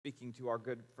speaking to our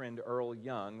good friend Earl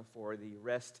Young for the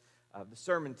rest of the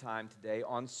sermon time today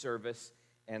on service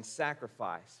and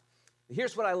sacrifice.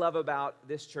 Here's what I love about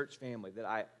this church family that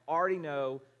I already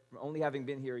know from only having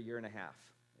been here a year and a half.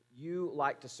 You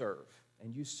like to serve,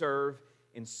 and you serve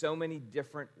in so many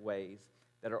different ways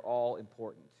that are all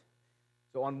important.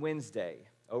 So on Wednesday,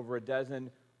 over a dozen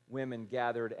women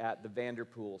gathered at the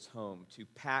Vanderpool's home to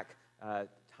pack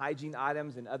hygiene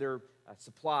items and other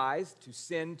supplies to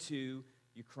send to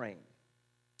Ukraine.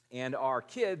 And our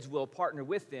kids will partner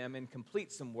with them and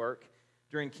complete some work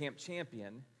during Camp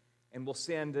Champion, and will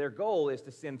send, their goal is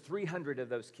to send 300 of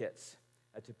those kits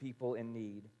to people in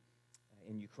need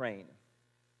in Ukraine.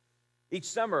 Each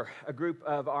summer, a group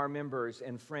of our members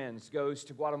and friends goes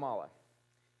to Guatemala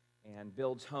and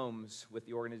builds homes with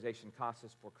the organization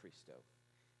Casas por Cristo.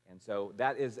 And so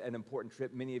that is an important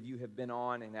trip many of you have been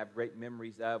on and have great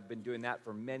memories of. Been doing that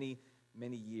for many,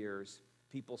 many years.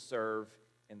 People serve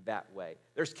in that way.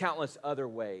 There's countless other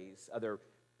ways, other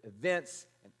events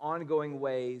and ongoing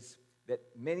ways that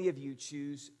many of you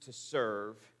choose to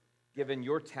serve given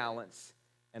your talents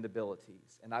and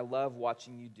abilities. And I love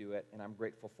watching you do it, and I'm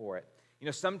grateful for it. You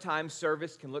know, sometimes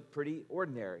service can look pretty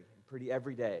ordinary and pretty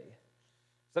everyday.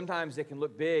 Sometimes it can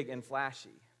look big and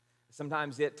flashy.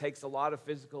 Sometimes it takes a lot of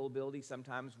physical ability.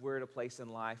 Sometimes we're at a place in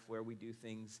life where we do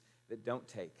things that don't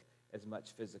take as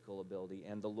much physical ability,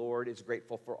 and the Lord is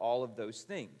grateful for all of those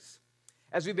things.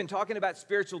 As we've been talking about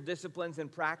spiritual disciplines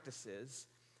and practices,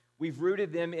 we've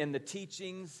rooted them in the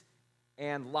teachings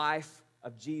and life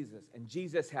of Jesus. And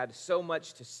Jesus had so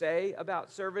much to say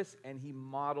about service, and he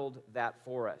modeled that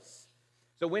for us.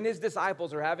 So when his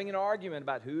disciples are having an argument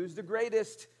about who's the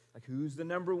greatest, like who's the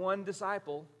number one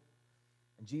disciple,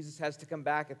 and Jesus has to come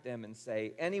back at them and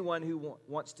say, anyone who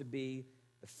wants to be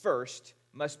the first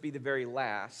must be the very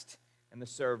last and the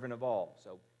servant of all.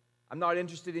 So I'm not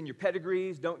interested in your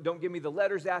pedigrees. Don't give me the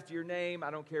letters after your name.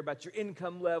 I don't care about your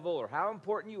income level or how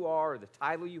important you are or the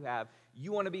title you have.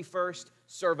 You want to be first,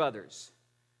 serve others,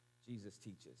 Jesus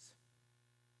teaches.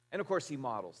 And of course, he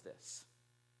models this.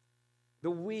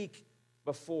 The week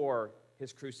before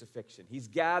his crucifixion, he's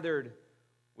gathered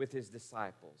with his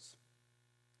disciples.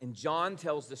 And John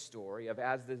tells the story of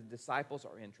as the disciples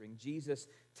are entering, Jesus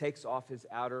takes off his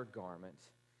outer garment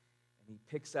and he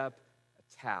picks up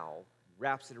a towel,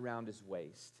 wraps it around his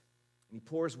waist, and he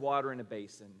pours water in a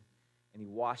basin and he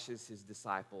washes his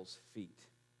disciples' feet.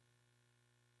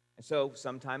 And so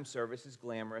sometimes service is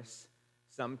glamorous,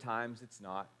 sometimes it's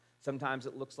not. Sometimes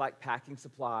it looks like packing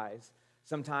supplies,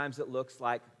 sometimes it looks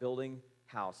like building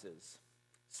houses.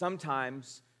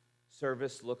 Sometimes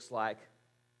service looks like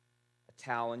a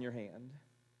towel in your hand.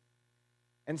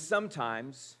 And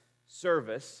sometimes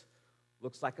service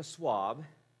looks like a swab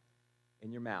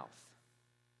in your mouth.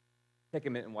 Take a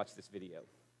minute and watch this video.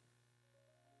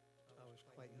 I was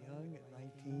quite young at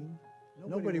 19.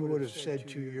 Nobody would have said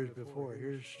 2 years before,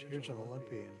 here's an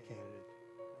Olympian candidate.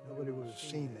 Nobody would have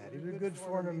seen that. He was a good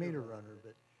 400-meter runner,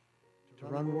 but to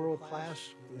run world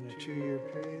class within a 2-year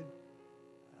period,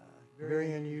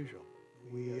 very unusual.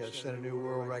 We set a new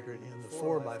world record in the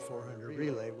 4x400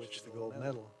 relay, which the gold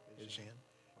medal is in.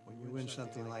 When you win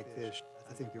something like this,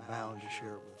 I think you're bound to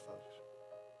share it with folks.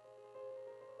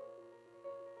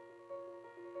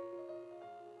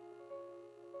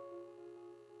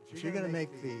 If you're going to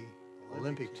make the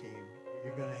Olympic team,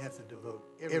 you're going to have to devote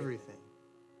everything.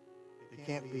 It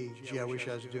can't be, gee, I wish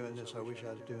I was doing this, I wish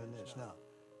I was doing this. No.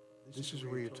 This is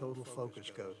where your total focus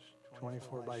goes.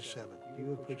 24/7. You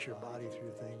would put your body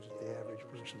through things that the average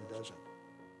person doesn't.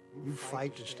 You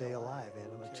fight to stay alive,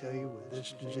 and I'm going to tell you, with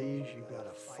this disease, you've got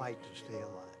to fight to stay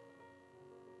alive.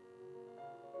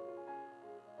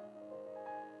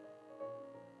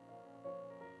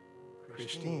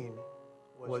 Christine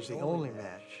was the only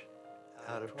match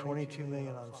out of 22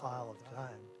 million on file at the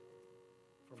time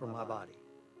for my body.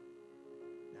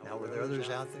 Now, were there others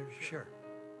out there? Sure.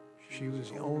 She was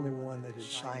the only one that had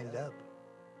signed up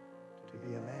to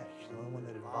be a match, the only one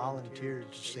that had volunteered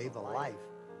to save a life,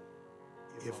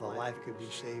 if a life could be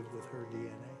saved with her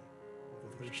DNA,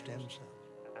 with her stem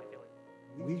cells.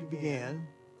 We began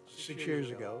 6 years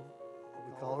ago, what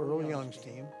we call Earl Young's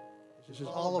team. This is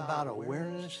all about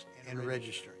awareness and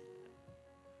registering.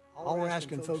 All we're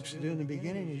asking folks to do in the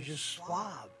beginning is just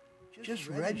swab, just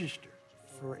register.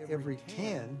 For every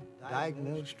 10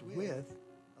 diagnosed with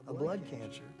a blood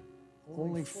cancer,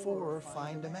 only 4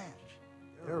 find a match.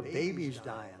 There are babies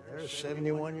dying. There are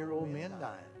 71-year-old men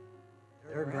dying.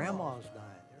 There are grandmas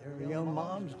dying. There are young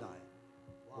moms dying.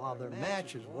 While their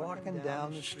match is walking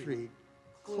down the street,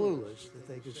 clueless that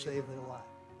they could save their life.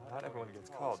 Not everyone gets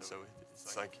called, so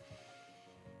it's like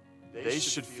they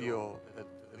should feel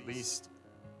at least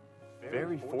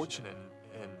very fortunate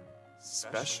and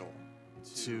special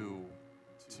to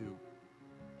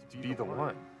be the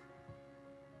one.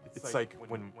 It's like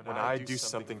when I do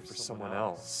something for someone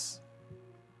else,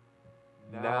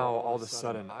 now all of a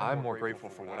sudden I'm more grateful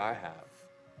for what I have.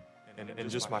 And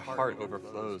just my heart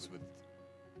overflows with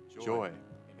joy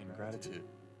and gratitude.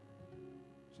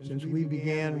 Since we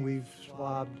began, we've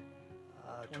swabbed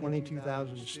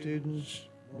 22,000 students.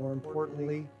 More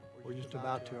importantly, we're just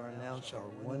about to announce our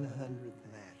 100th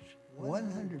match.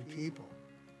 100 people.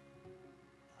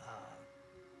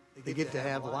 They get to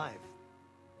have life.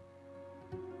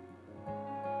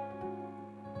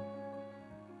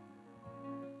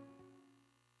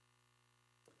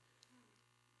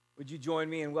 Would you join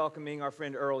me in welcoming our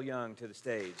friend Earl Young to the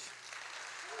stage?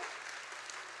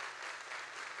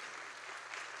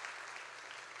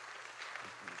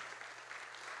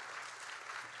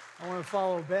 I want to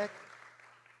follow Beck.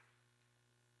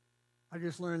 I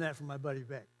just learned that from my buddy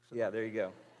Beck. So. Yeah, there you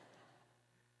go.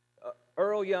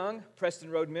 Earl Young,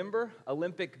 Preston Road member,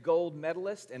 Olympic gold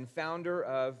medalist, and founder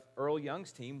of Earl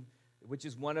Young's team, which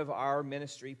is one of our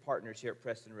ministry partners here at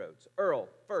Preston Road. So Earl,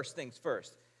 first things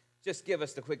first, just give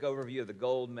us the quick overview of the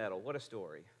gold medal. What a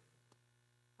story.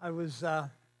 I was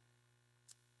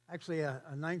actually a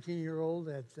 19-year-old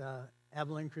at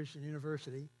Abilene Christian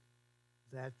University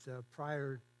that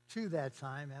prior to that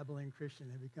time, Abilene Christian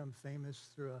had become famous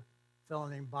through a fellow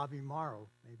named Bobby Morrow.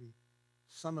 Maybe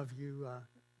some of you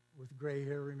with gray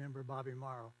hair remember Bobby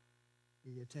Morrow.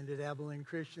 He attended Abilene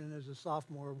Christian as a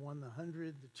sophomore, won the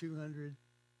 100, the 200,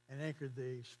 and anchored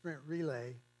the sprint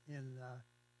relay in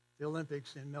the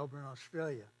Olympics in Melbourne,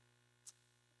 Australia.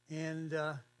 And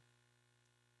I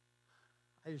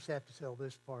just have to tell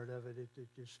this part of it.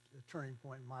 It's just a turning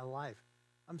point in my life.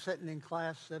 I'm sitting in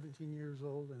class, 17 years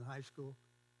old in high school.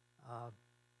 I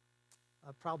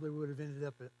probably would have ended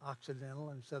up at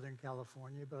Occidental in Southern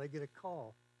California, but I get a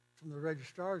call from the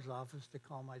registrar's office to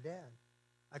call my dad.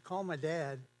 I call my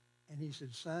dad, and he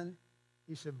said, son,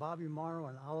 he said, Bobby Morrow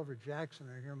and Oliver Jackson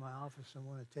are here in my office and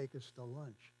want to take us to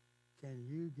lunch. Can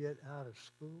you get out of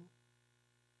school?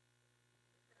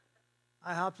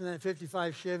 I hopped in that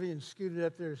 55 Chevy and scooted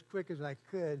up there as quick as I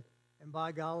could, and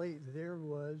by golly, there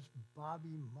was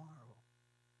Bobby Morrow.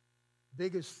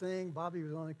 Biggest thing, Bobby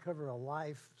was on the cover of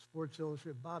Life, Sports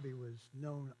Illustrated. Bobby was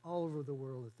known all over the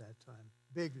world at that time.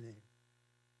 Big name.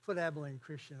 Put Abilene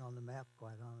Christian on the map,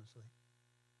 quite honestly.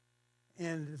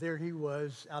 And there he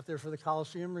was out there for the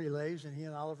Coliseum relays, and he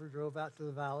and Oliver drove out to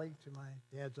the valley to my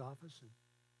dad's office. And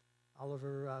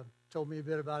Oliver told me a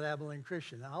bit about Abilene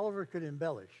Christian. Now, Oliver could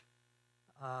embellish.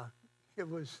 It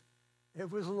was a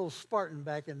little Spartan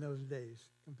back in those days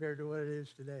compared to what it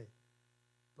is today.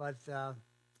 But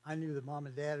I knew that Mom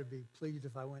and Dad would be pleased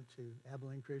if I went to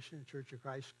Abilene Christian, Church of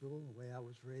Christ School, the way I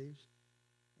was raised.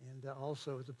 And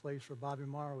also it's a place where Bobby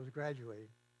Morrow was graduating.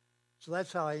 So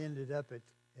that's how I ended up at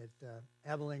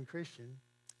Abilene Christian.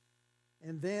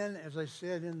 And then, as I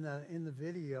said in the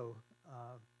video,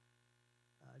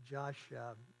 Josh,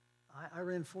 I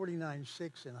ran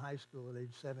 49.6 in high school at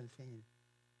age 17.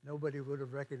 Nobody would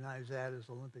have recognized that as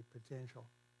Olympic potential.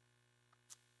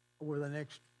 Over the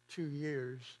next 2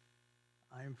 years,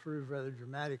 I improved rather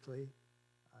dramatically,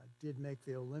 did make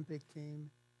the Olympic team,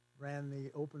 ran the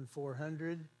Open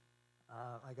 400.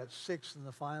 I got sixth in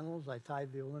the finals. I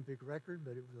tied the Olympic record,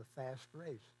 but it was a fast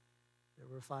race. There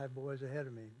were 5 boys ahead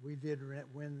of me. We did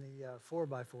win the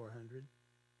 4x400,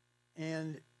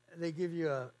 and they give you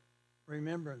a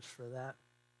remembrance for that,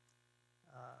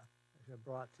 as I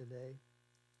brought today.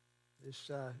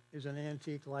 This is an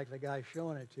antique like the guy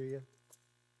showing it to you.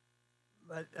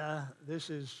 But this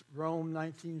is Rome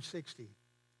 1960,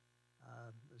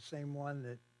 the same one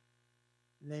that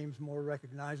names more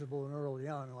recognizable than Earl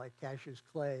Young, like Cassius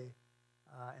Clay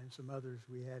and some others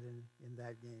we had in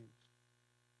that games.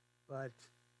 But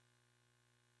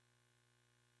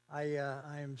I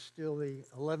am still the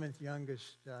 11th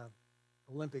youngest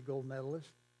Olympic gold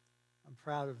medalist. I'm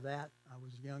proud of that. I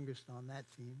was youngest on that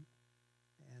team.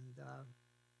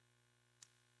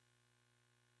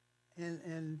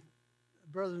 And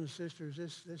brothers and sisters,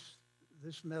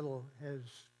 this medal has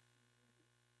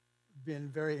been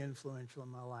very influential in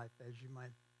my life, as you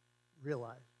might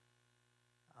realize.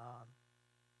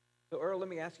 So Earl, let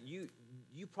me ask you,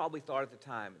 you probably thought at the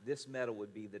time this medal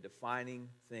would be the defining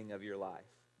thing of your life.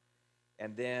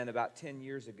 And then about 10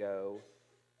 years ago,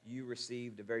 you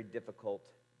received a very difficult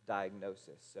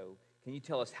diagnosis. So can you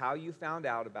tell us how you found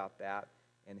out about that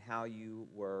and how you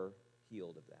were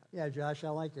healed of that? Yeah, Josh, I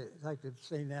like to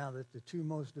say now that the 2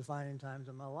 most defining times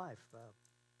of my life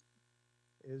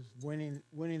is winning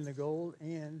the gold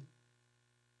and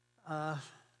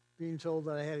being told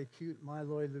that I had acute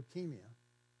myeloid leukemia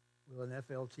with an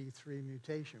FLT3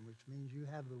 mutation, which means you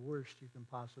have the worst you can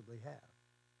possibly have.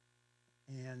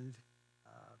 And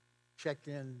checked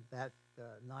in that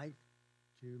night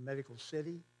to Medical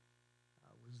City.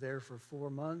 Was there for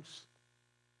 4 months.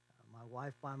 My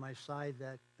wife by my side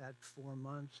that 4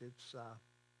 months. It's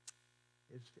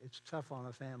tough on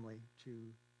a family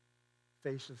to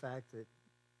face the fact that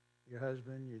your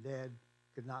husband, your dad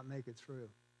could not make it through.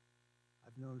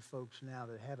 I've known folks now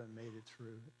that haven't made it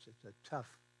through.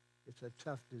 It's a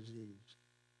tough disease.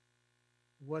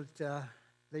 What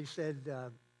they said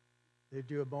they'd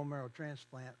do a bone marrow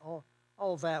transplant.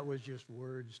 All that was just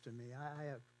words to me. I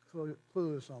have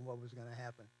clueless on what was going to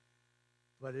happen.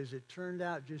 But as it turned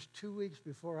out, just 2 weeks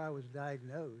before I was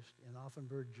diagnosed in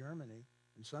Offenburg, Germany,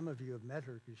 and some of you have met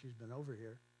her because she's been over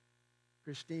here,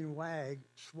 Christine Wag,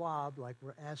 Swab, like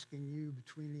we're asking you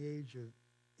between the age of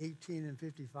 18 and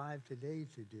 55 today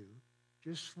to do,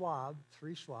 just swab,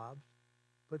 3 swabs,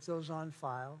 put those on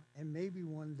file, and maybe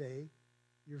one day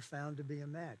you're found to be a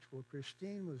match. Well,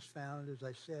 Christine was found, as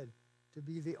I said, to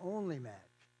be the only match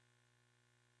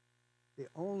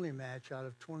out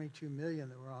of 22 million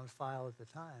that were on file at the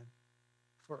time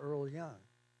for Earl Young.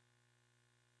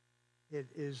 It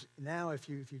is now, if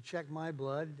you check my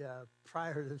blood,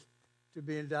 prior to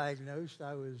being diagnosed,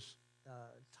 I was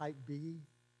type B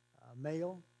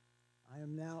male. I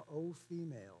am now O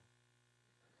female.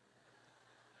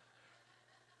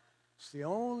 It's the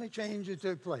only change that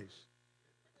took place.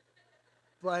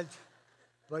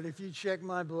 But if you check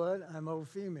my blood, I'm O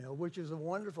female, which is a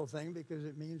wonderful thing because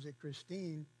it means that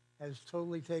Christine has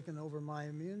totally taken over my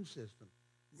immune system.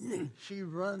 She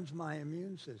runs my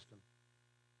immune system.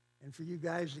 And for you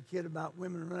guys that kid about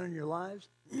women running your lives,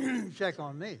 check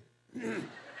on me.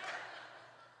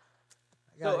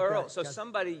 So Earl,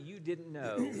 somebody you didn't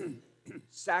know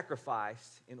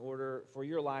sacrificed in order for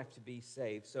your life to be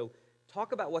saved. So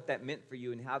talk about what that meant for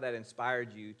you and how that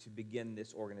inspired you to begin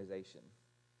this organization.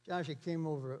 Josh, it came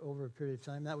over a period of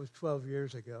time. That was 12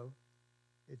 years ago.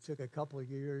 It took a couple of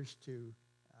years to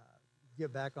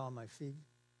get back on my feet.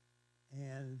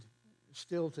 And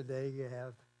still today, you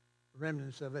have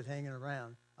remnants of it hanging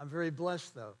around. I'm very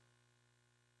blessed, though.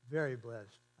 Very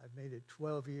blessed. I've made it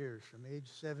 12 years, from age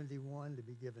 71 to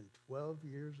be given 12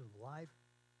 years of life.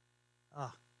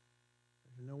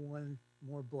 There's no one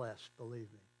more blessed, believe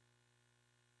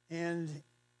me. And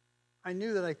I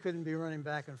knew that I couldn't be running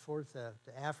back and forth to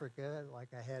Africa like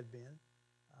I had been.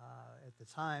 At the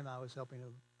time, I was helping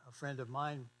a friend of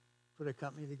mine put a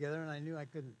company together, and I knew I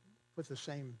couldn't put the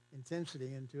same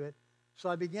intensity into it. So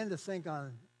I began to think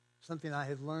on something I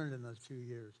had learned in those 2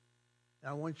 years. And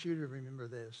I want you to remember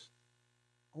this.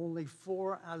 Only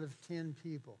 4 out of 10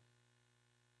 people,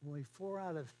 only 4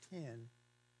 out of 10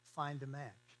 find a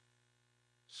match.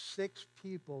 6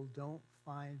 people don't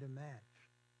find a match,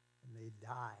 and they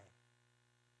die.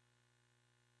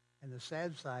 And the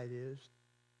sad side is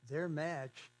their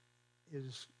match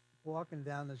is walking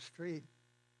down the street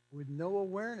with no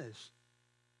awareness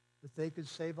that they could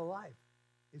save a life.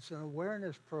 It's an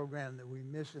awareness program that we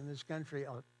miss in this country,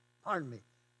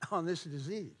 on this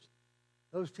disease.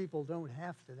 Those people don't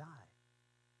have to die.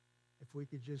 If we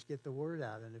could just get the word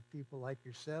out, and if people like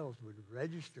yourselves would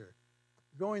register,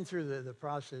 going through the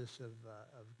process of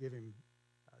giving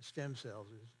stem cells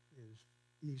is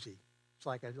easy. It's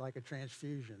like a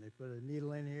transfusion. They put a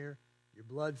needle in here, your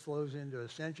blood flows into a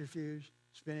centrifuge,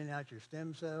 spinning out your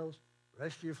stem cells. The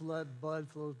rest of your blood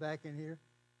flows back in here.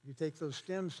 You take those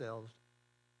stem cells,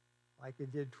 like they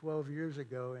did 12 years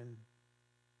ago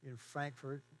in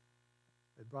Frankfurt.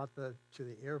 They brought to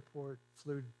the airport,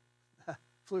 flew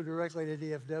directly to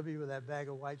DFW with that bag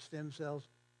of white stem cells,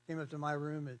 came up to my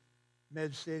room at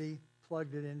Med City,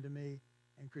 plugged it into me,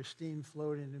 and Christine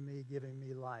flowed into me, giving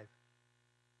me life.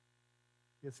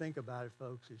 You think about it,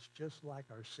 folks, it's just like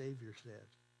our Savior says.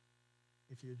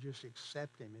 If you just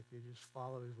accept him, if you just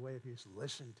follow his way, if you just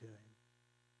listen to him,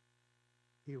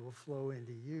 he will flow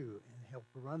into you and help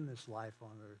run this life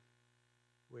on earth,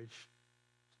 which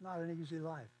is not an easy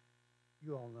life.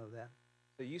 You all know that.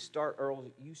 So you start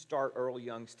Earl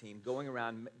Young's team going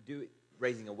around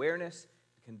raising awareness,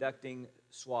 conducting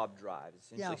swab drives,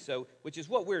 essentially. Yeah. So, which is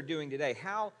what we're doing today.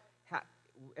 How,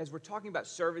 as we're talking about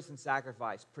service and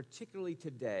sacrifice, particularly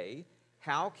today,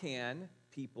 how can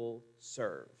people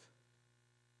serve?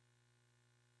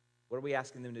 What are we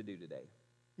asking them to do today?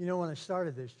 You know, when I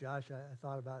started this, Josh, I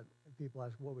thought about people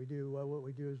ask what we do. Well, what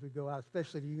we do is we go out,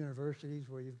 especially to universities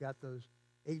where you've got those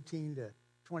 18 to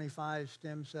 25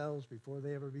 stem cells before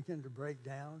they ever begin to break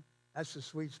down. That's the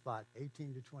sweet spot,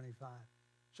 18 to 25.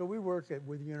 So we work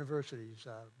with universities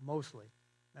mostly.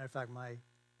 Matter of fact, my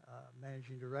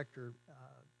managing director,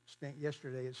 spent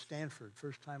yesterday at Stanford.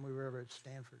 First time we were ever at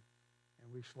Stanford.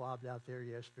 And we swabbed out there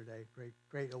yesterday.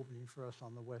 Great opening for us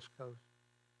on the West Coast.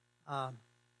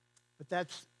 But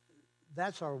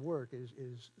that's our work,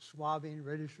 is swabbing,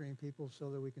 registering people so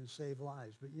that we can save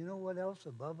lives. But you know what else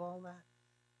above all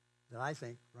that I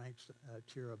think ranks a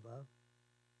tier above?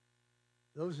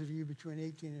 Those of you between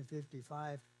 18 and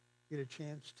 55 get a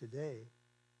chance today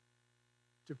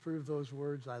to prove those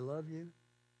words, I love you.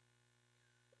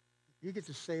 You get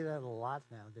to say that a lot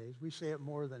nowadays. We say it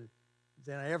more than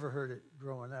I ever heard it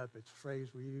growing up. It's a phrase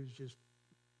we use just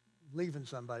leaving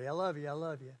somebody. I love you, I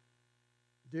love you.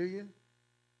 Do you?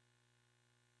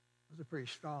 Those are pretty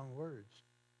strong words.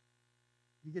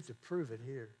 You get to prove it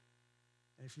here.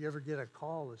 And if you ever get a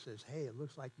call that says, hey, it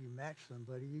looks like you matched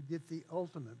somebody, you get the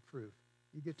ultimate proof.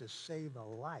 You get to save a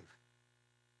life.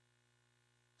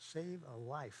 Save a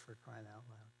life, for crying out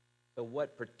loud. So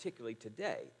what particularly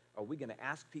today are we going to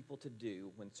ask people to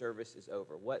do when service is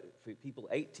over? What, for people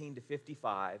 18 to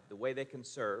 55, the way they can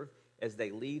serve as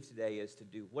they leave today is to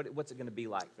do, what's it going to be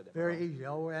like for them? Very easy.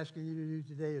 All we're asking you to do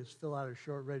today is fill out a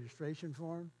short registration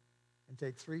form and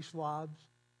take 3 swabs.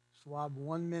 Swab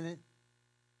 1 minute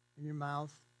in your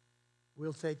mouth.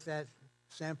 We'll take that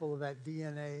sample of that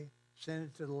DNA, send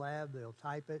it to the lab. They'll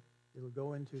type it. It'll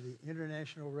go into the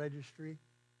international registry.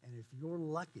 And if you're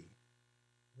lucky,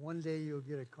 one day you'll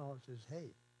get a call that says,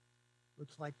 hey,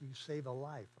 looks like you save a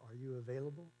life. Are you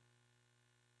available?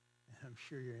 And I'm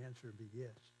sure your answer would be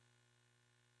yes.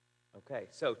 Okay,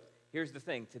 so here's the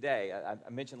thing. Today, I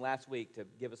mentioned last week to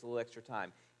give us a little extra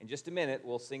time. In just a minute,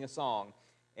 we'll sing a song,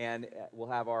 and we'll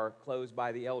have our close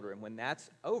by the elder. And when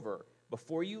that's over,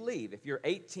 before you leave, if you're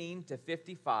 18 to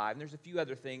 55, and there's a few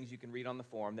other things you can read on the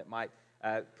form that might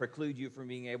preclude you from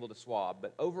being able to swab.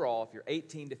 But overall, if you're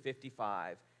 18 to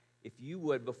 55, if you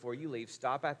would, before you leave,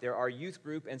 stop out there. Our youth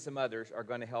group and some others are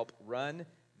going to help run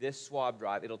this swab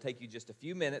drive. It'll take you just a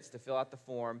few minutes to fill out the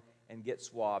form and get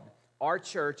swabbed. Our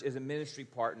church is a ministry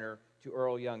partner to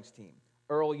Earl Young's team.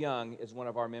 Earl Young is one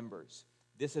of our members.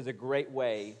 This is a great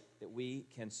way that we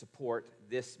can support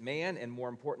this man and, more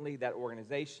importantly, that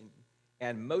organization.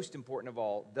 And most important of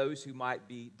all, those who might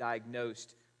be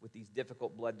diagnosed with these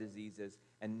difficult blood diseases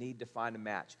and need to find a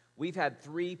match. We've had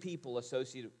 3 people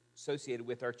associated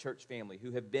with our church family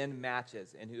who have been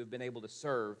matches and who have been able to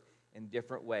serve in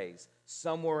different ways.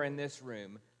 Somewhere in this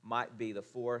room might be the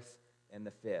 4th and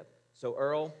the 5th. So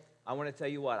Earl, I want to tell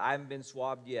you what, I haven't been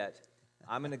swabbed yet.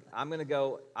 I'm gonna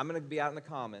be out in the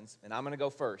commons, and I'm gonna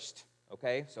go first.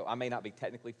 Okay? So I may not be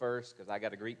technically first because I got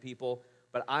to greet people,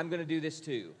 but I'm gonna do this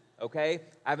too. Okay?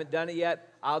 I haven't done it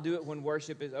yet. I'll do it when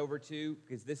worship is over too,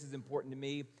 because this is important to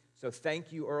me. So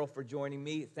thank you, Earl, for joining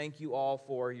me. Thank you all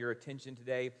for your attention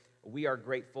today. We are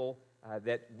grateful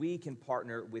that we can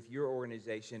partner with your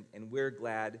organization, and we're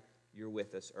glad you're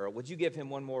with us, Earl. Would you give him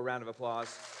one more round of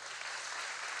applause?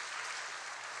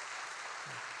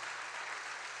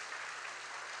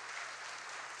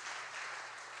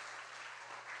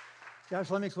 Josh,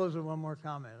 let me close with one more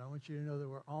comment. I want you to know that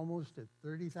we're almost at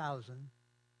 30,000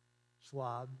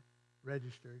 swabbed,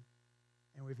 registered,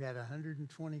 and we've had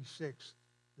 126.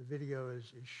 The video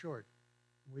is short.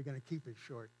 We're going to keep it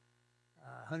short.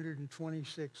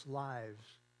 126 lives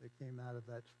that came out of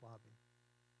that swabbing.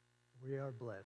 We are blessed.